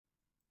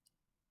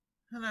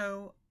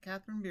Hello,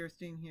 Catherine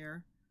Bierstein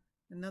here.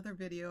 Another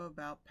video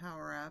about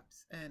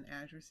PowerApps and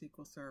Azure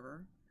SQL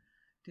Server.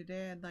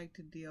 Today I'd like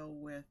to deal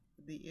with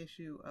the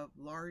issue of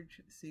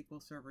large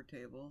SQL Server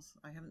tables.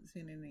 I haven't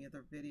seen any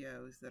other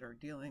videos that are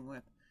dealing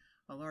with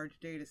a large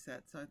data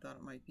set, so I thought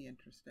it might be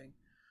interesting.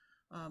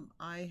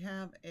 I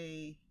have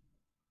a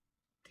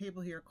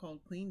table here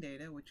called Clean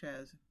Data, which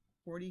has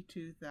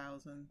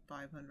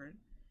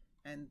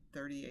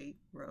 42,538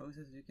 rows,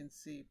 as you can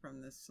see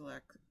from the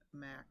Select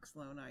Max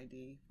Loan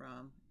ID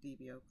from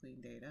DBO Clean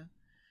Data.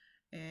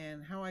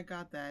 And how I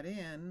got that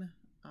in,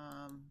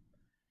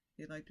 if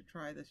you'd like to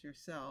try this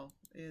yourself,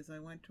 is I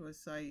went to a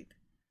site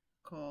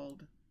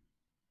called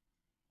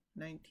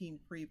 19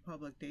 Free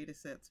Public Data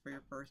Sets for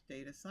Your First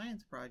Data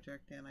Science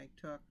Project, and I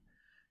took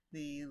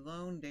the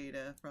loan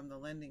data from the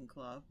Lending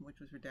Club, which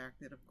was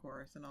redacted, of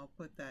course, and I'll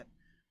put that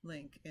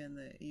link in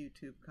the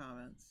YouTube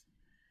comments.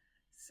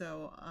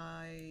 So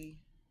I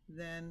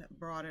then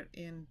brought it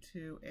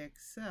into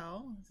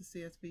Excel, it's a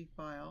CSV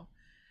file,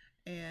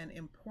 and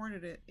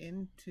imported it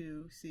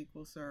into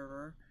SQL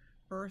Server,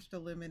 first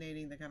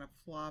eliminating the kind of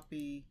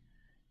floppy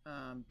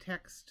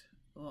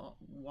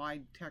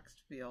wide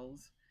text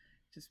fields,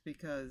 just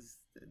because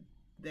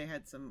they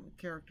had some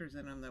characters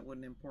in them that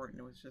wasn't important.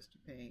 It was just a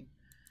pain.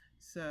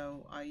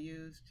 So I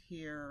used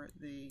here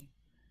the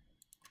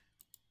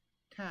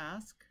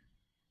task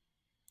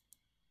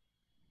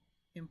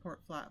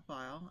import flat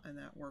file, and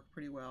that worked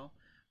pretty well.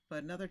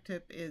 But another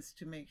tip is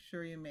to make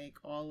sure you make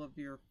all of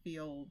your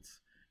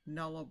fields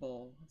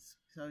nullable,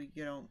 so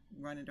you don't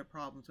run into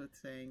problems with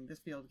saying this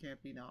field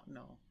can't be not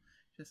null.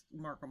 Just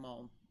mark them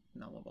all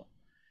nullable,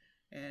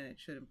 and it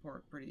should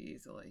import pretty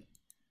easily.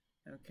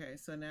 Okay,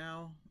 so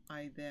now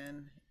I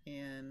then,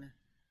 in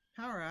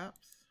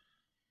PowerApps,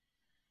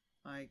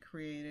 I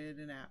created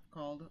an app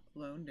called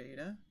Loan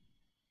Data,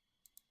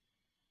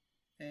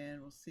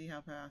 and we'll see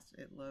how fast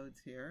it loads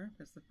here,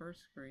 because the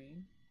first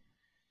screen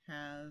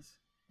has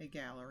a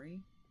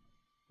gallery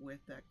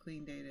with that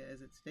clean data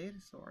as its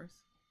data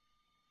source.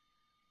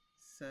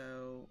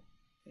 So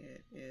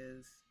it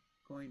is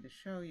going to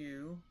show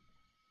you,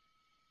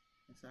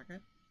 a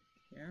second,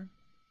 here,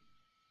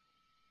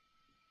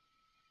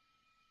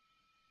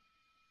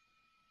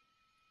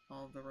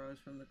 all of the rows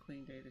from the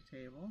clean data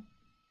table.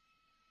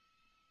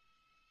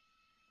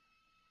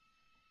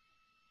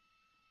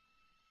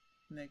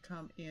 And they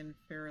come in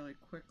fairly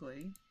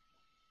quickly.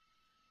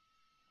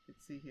 You can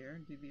see here,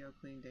 DBO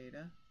Clean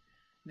Data.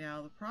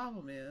 Now the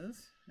problem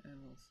is,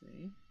 and we'll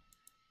see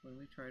when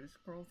we try to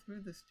scroll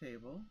through this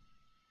table,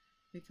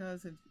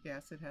 because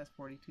yes, it has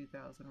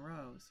 42,000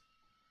 rows.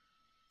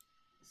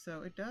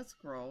 So it does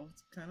scroll,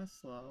 it's kind of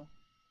slow,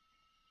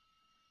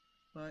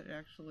 but it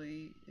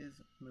actually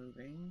is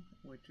moving,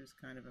 which is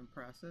kind of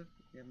impressive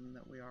given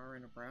that we are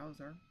in a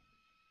browser.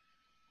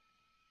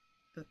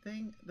 The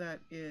thing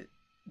that it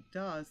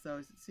does, though,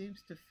 is it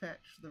seems to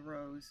fetch the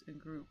rows in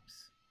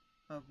groups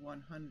of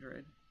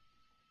 100,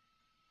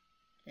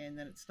 and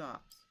then it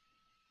stops.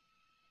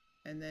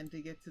 And then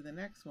to get to the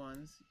next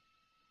ones,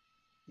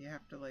 you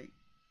have to like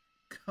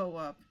go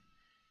up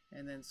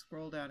and then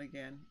scroll down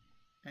again,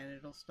 and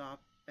it'll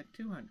stop at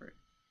 200.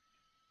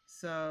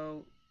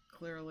 So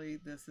clearly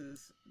this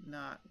is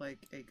not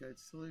like a good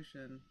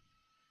solution.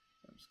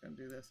 I'm just going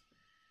to do this.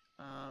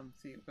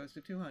 See, it goes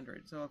to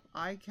 200. So if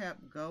I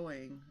kept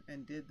going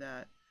and did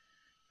that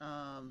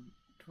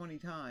 20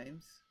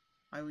 times,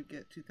 I would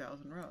get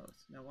 2,000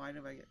 rows. Now why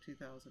do I get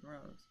 2,000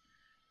 rows?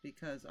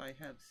 Because I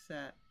have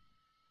set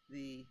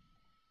the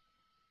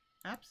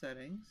app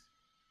settings,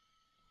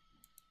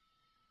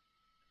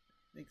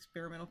 the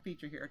experimental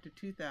feature here, to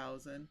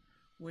 2,000,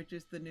 which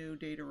is the new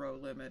data row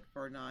limit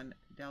for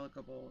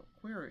non-delegable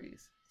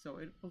queries. So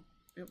it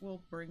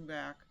will bring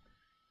back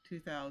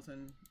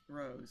 2,000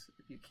 rows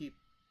if you keep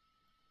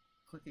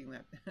clicking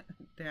that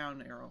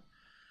down arrow.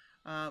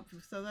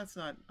 So that's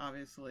not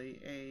obviously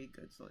a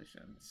good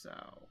solution.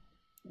 So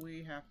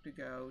we have to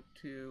go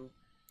to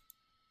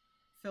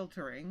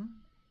filtering,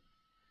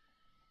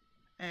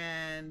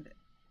 and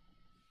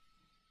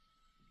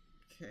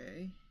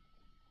okay,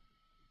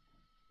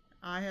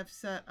 I have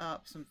set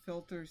up some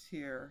filters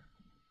here.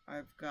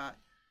 I've got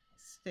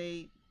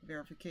state,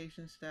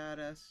 verification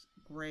status,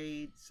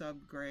 grade,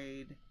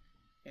 subgrade,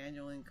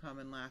 annual income,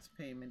 and last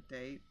payment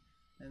date,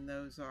 and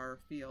those are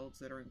fields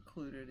that are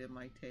included in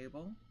my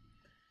table.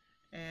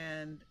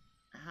 And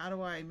how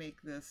do I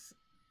make this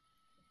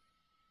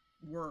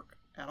work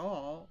at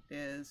all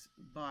is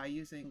by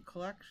using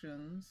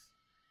collections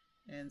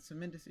and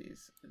some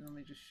indices. And let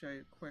me just show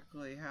you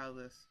quickly how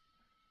this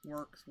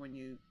works. When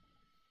you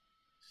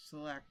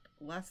select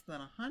less than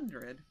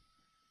 100,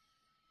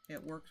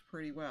 it works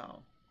pretty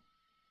well.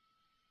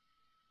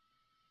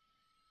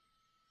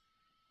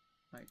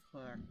 I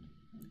collect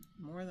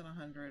more than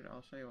 100,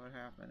 I'll show you what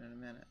happened in a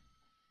minute.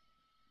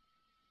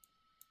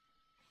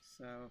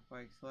 So if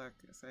I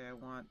select, say I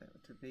want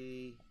it to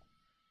be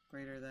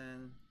greater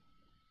than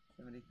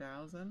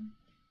 70,000,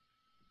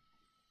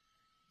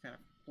 kind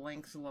of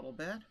blinks a little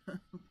bit,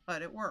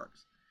 but it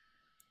works.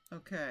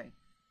 Okay,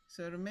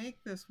 so to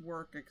make this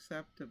work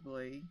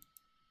acceptably,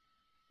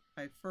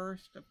 I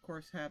first, of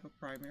course, have a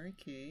primary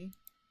key,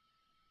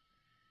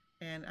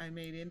 and I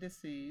made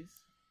indices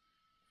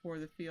for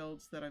the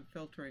fields that I'm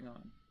filtering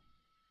on.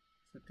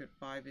 So I've got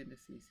 5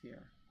 indices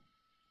here.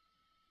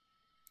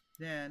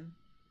 Then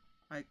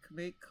I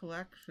make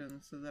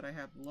collections so that I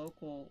have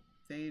local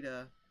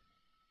data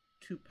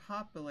to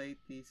populate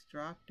these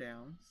drop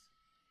downs.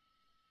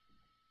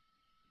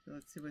 So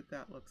let's see what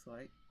that looks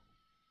like.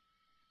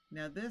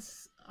 Now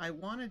this, I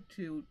wanted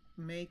to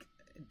make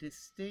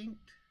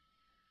distinct,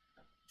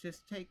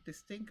 just take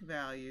distinct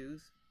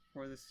values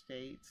for the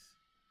states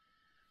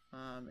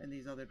and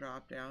these other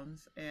drop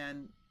downs,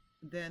 and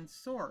then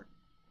sort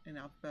in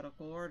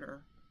alphabetical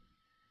order.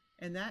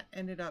 And that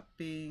ended up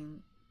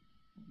being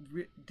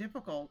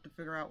difficult to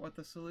figure out what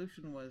the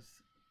solution was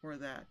for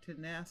that, to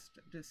nest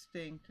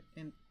distinct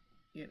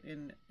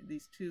in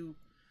these two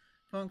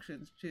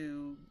functions,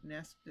 to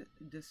nest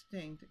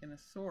distinct in a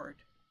sort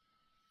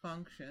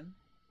function.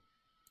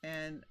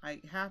 And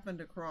I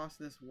happened across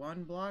this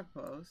one blog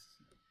post.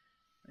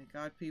 Thank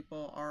God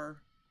people are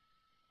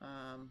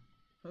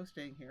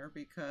posting here,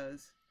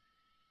 because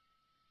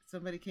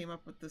somebody came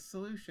up with the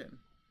solution.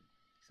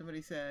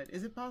 Somebody said,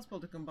 is it possible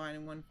to combine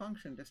in one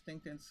function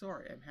distinct and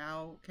sort? And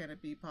how can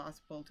it be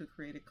possible to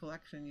create a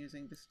collection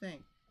using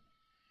distinct?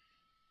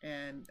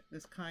 And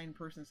this kind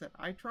person said,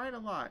 I tried a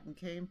lot and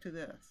came to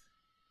this.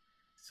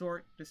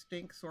 Sort,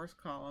 distinct, source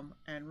column,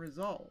 and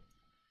result.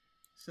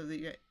 So that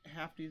you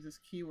have to use this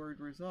keyword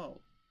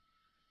result.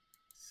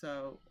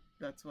 So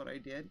that's what I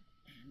did,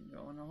 and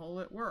lo and behold,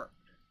 it worked.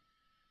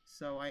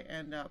 So I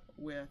end up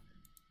with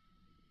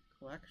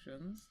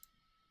collections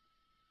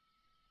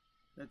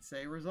that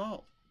say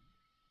result.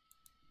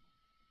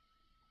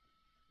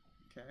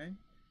 Okay.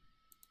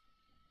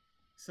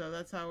 So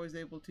that's how I was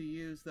able to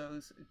use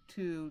those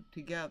two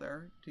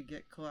together to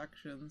get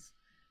collections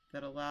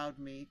that allowed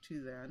me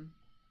to then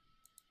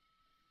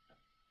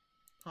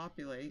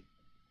populate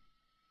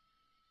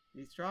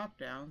these drop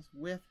downs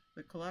with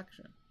the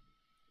collection.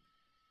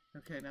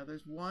 Okay, now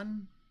there's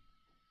one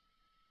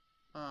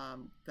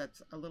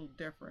that's a little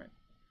different,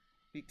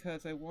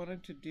 because I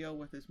wanted to deal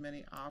with as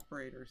many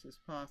operators as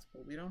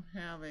possible. We don't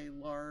have a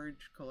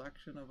large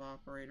collection of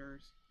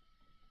operators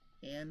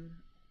in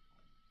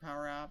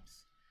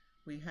PowerApps.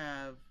 We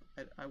have,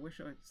 I wish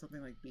it was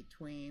something like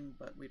between,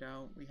 but we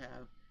don't. We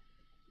have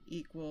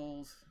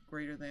equals,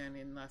 greater than,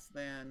 in, less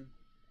than,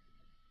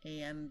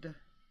 and,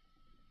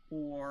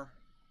 or,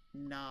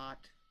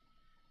 not,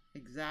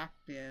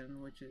 exact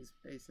in, which is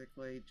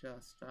basically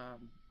just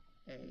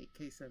a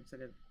case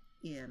sensitive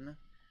in,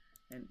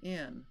 and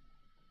in.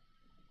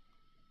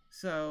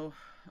 So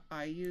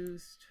I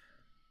used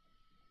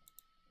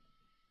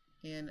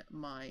in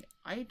my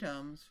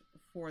items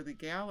for the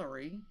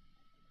gallery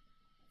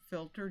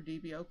filter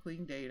DBO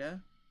clean data.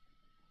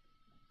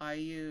 I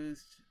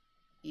used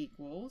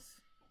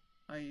equals,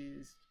 I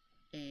used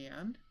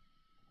and,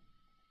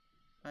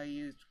 I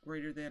used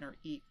greater than or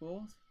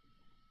equals,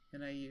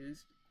 and I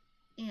used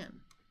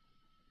in.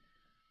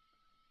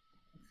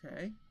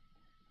 Okay,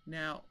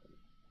 now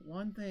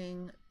one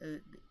thing,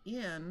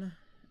 in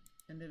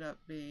ended up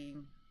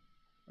being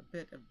a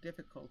bit of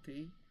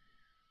difficulty.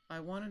 I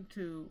wanted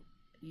to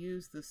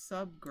use the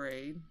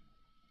subgrade,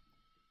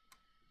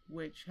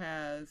 which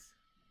has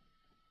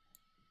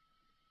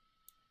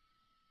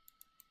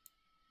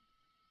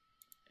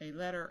a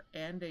letter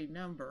and a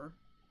number,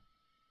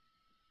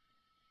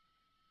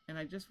 and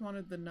I just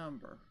wanted the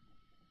number.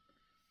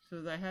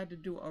 So I had to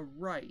do a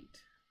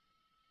write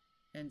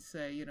and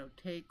say, you know,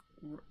 take,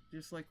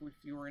 just like if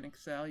you were in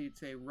Excel, you'd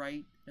say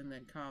write and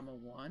then comma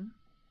 1.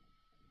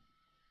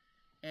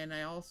 And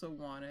I also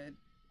wanted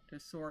to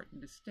sort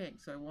and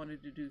distinct, so I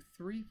wanted to do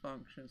 3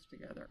 functions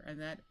together,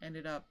 and that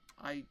ended up,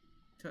 I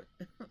took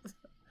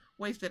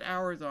wasted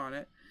hours on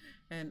it,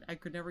 and I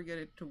could never get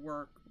it to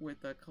work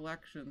with a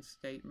collection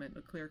statement,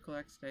 a clear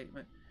collect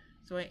statement.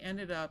 So I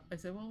ended up, I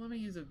said, well, let me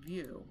use a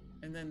view,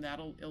 and then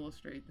that'll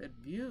illustrate that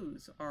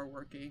views are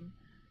working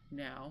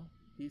now,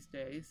 these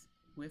days,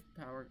 with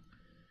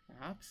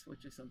PowerApps,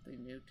 which is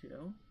something new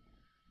too.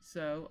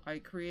 So I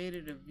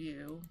created a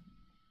view,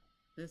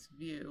 this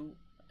view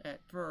at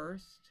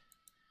first,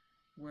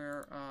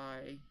 where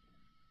I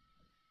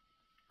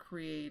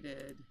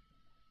created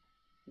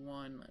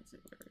one, let's see,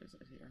 where is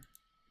it here?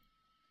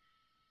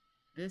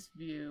 This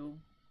view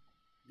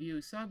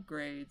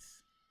subgrades,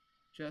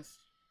 just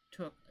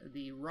took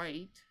the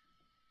write,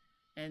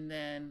 and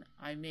then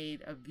I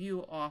made a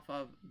view off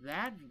of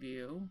that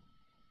view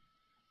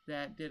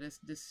that did a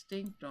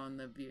distinct on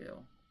the view.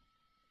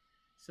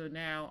 So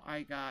now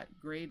I got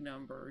grade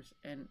numbers,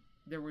 and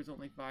there was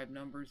only 5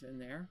 numbers in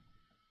there,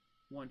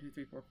 1, 2,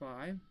 3, 4,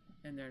 5,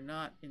 and they're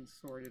not in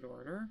sorted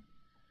order.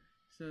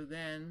 So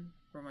then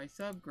for my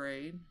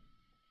subgrade,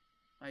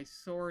 I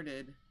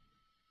sorted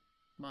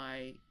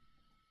my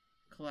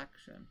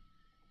collection.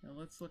 Now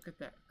let's look at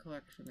that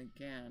collection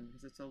again,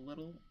 because it's a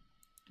little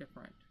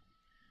different.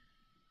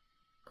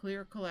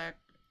 Clear collect,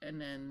 and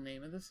then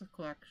name of this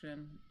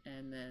collection,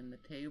 and then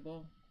the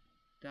table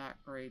dot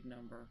grade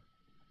number.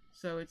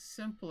 So it's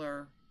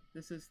simpler.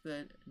 This is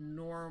the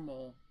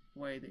normal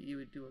way that you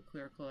would do a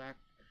clear collect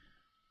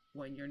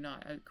when you're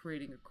not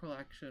creating a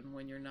collection,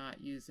 when you're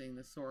not using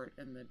the sort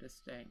and the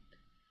distinct.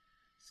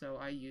 So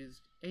I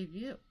used a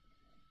view,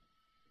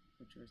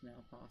 which is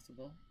now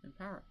possible in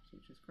PowerApps,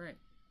 which is great.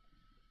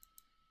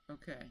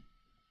 Okay,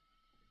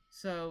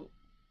 so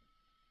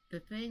the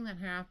thing that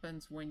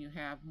happens when you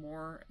have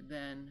more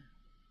than,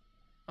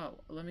 oh,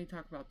 let me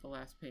talk about the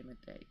last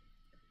payment date.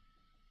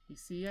 You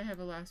see I have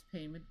a last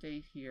payment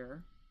date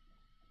here,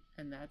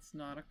 and that's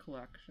not a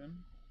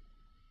collection.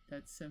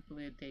 That's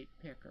simply a date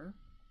picker.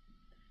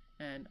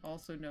 And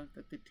also note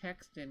that the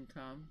text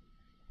income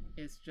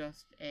is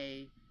just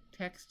a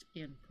text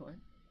input.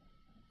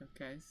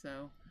 Okay,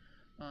 so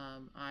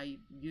I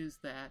use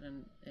that,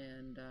 and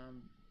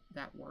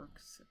that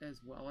works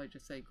as well. I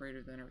just say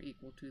greater than or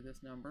equal to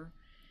this number.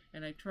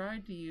 And I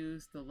tried to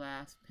use the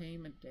last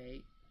payment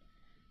date,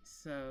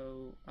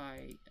 so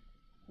I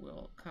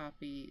will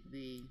copy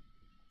the,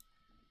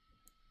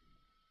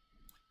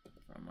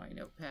 from my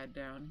notepad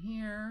down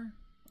here,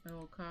 I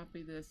will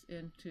copy this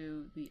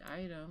into the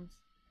items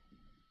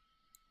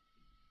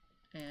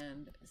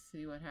and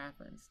see what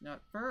happens. Now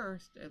at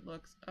first it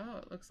looks, oh,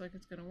 it looks like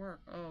it's going to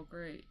work. Oh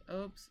great,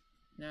 oops,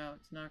 no,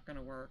 it's not going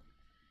to work.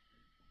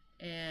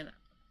 And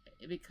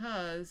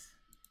because,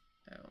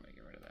 oh, let me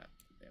get rid of that,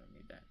 they don't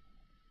need that.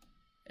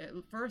 At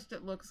first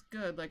it looks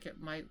good, like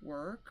it might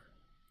work,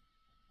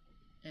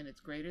 and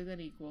it's greater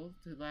than equal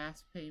to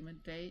last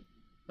payment date,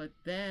 but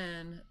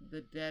then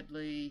the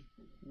deadly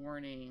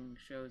warning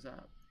shows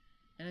up,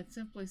 and it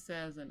simply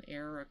says an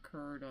error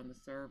occurred on the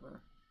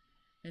server.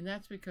 And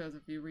that's because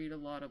if you read a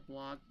lot of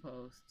blog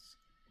posts,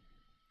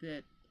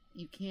 that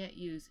you can't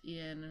use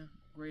in,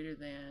 greater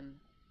than,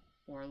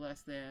 or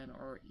less than,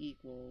 or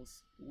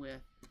equals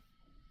with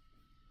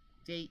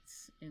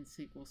dates in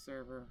SQL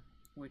Server,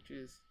 which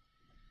is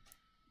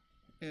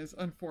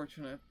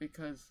unfortunate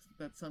because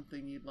that's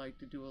something you'd like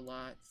to do a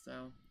lot.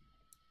 So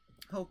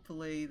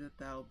hopefully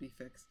that'll be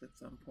fixed at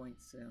some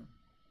point soon.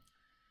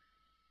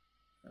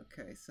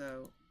 Okay,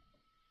 so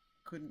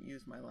couldn't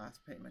use my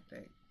last payment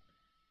date.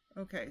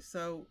 Okay,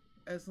 so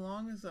as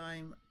long as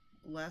I'm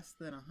less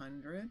than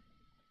 100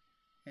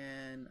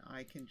 and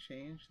I can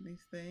change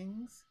these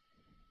things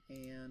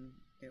and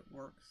it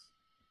works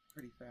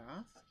pretty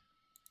fast,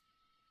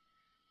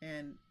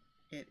 and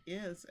it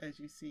is, as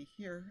you see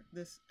here,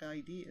 this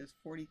ID is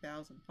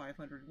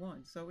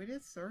 40,501, so it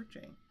is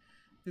searching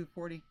through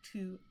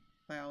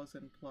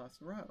 42,000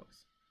 plus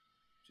rows,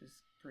 which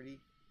is pretty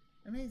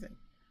amazing.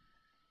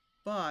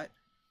 But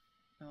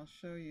I'll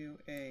show you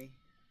a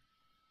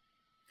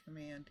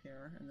command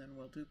here, and then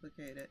we'll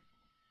duplicate it,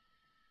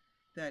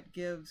 that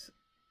gives,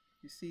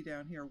 you see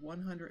down here,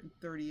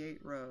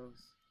 138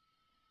 rows.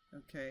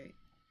 Okay,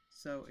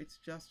 so it's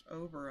just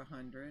over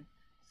 100.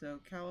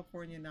 So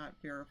California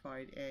not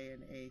verified A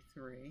and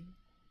A3.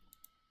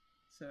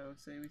 So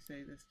say we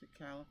say this to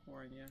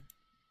California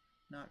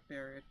not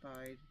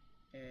verified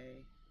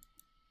A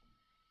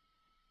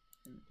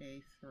and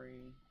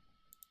A3,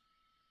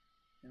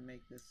 and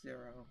make this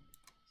 0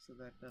 so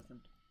that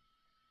doesn't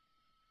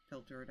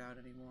filter it out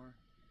anymore.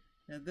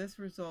 Now this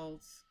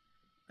results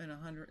in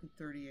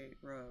 138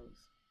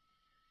 rows.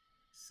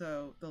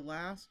 So the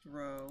last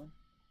row,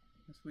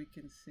 as we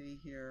can see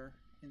here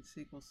in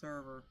SQL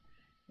Server,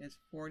 is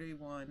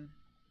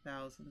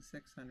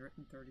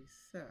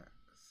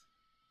 41,636.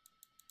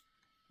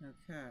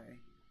 Okay,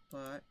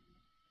 but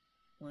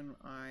when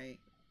I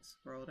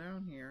scroll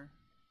down here,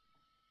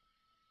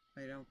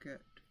 I don't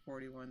get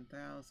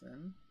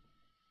 41,000.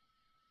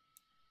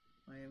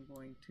 I am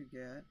going to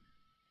get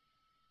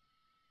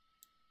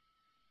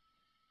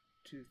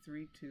to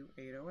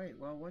 32808.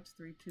 Well, what's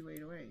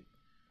 32808?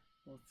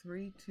 Well,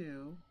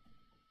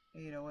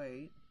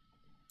 32808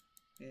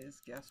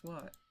 is, guess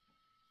what?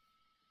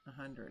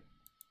 100.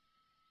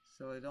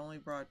 So it only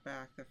brought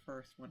back the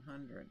first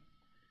 100.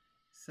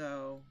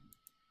 So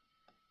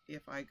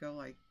if I go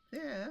like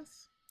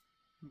this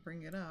and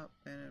bring it up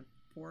and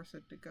force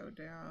it to go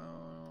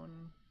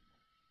down,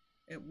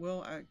 it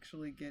will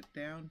actually get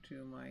down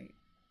to my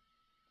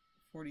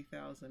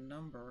 40,000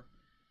 number,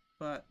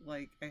 but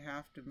like I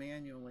have to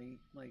manually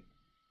like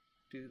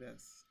do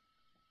this.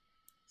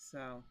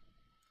 So,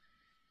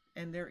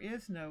 and there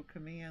is no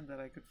command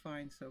that I could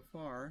find so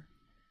far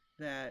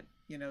that,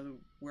 you know,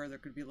 where there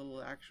could be a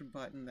little action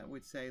button that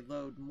would say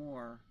load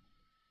more.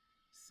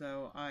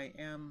 So I've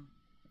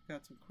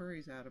got some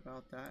queries out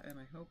about that, and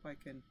I hope I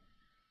can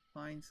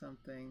find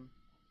something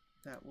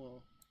that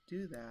will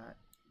do that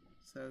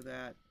so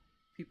that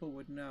people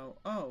would know,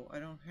 oh, I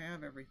don't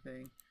have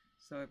everything,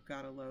 so I've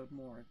got to load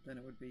more. Then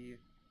it would be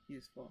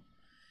useful.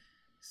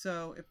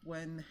 So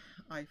when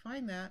I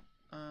find that,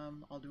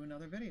 I'll do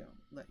another video,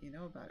 let you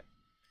know about it.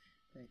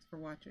 Thanks for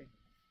watching.